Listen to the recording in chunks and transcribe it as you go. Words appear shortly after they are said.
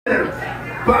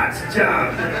Botch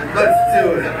Job. Let's do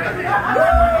it.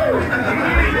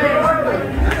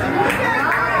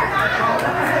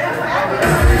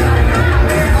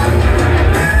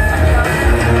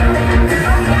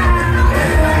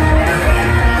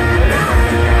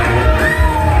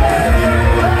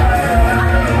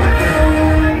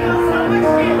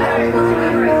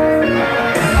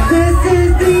 This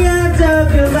is the end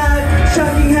of your life.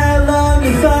 Shocking how long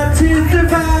you fought to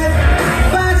survive.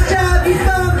 Botch Job, you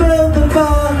fumbled the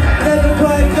ball. Never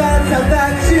quite got yourself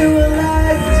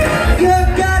actualized. Your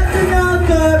guts an old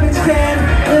garbage can.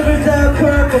 Livers a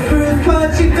purple fruit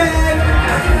punching bag.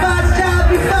 Botch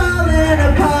Job, you falling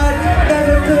apart.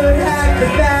 Never could hack the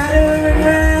battering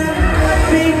ram.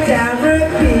 Beat down,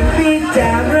 repeat, beat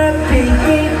down, repeat,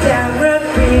 beat down,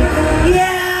 repeat.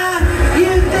 Yeah,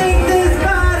 you think this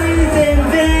body's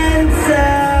invincible.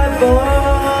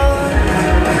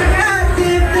 As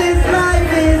if this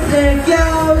life is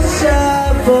negotiable.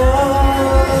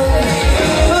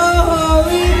 Oh,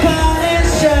 holy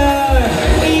punisher,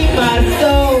 eat my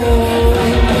soul.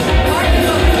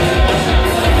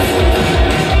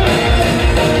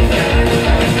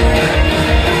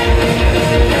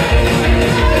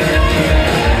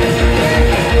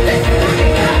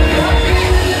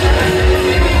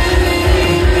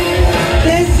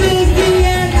 This is the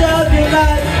end of your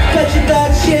life. Bet you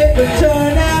that shit would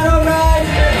turn out alright.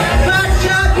 Botch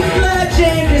Job, you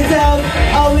bludgeoned yourself,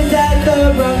 always at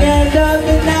the wrong end of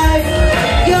the knife.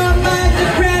 Your mind's a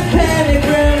cramped panic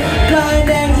room, blind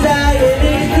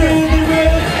anxiety through the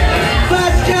roof.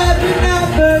 Botch Job, your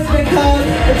number's been called.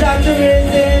 The doctor is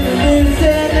in the news,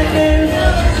 in the news.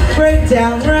 Break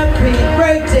down, repeat,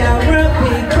 break down, repeat.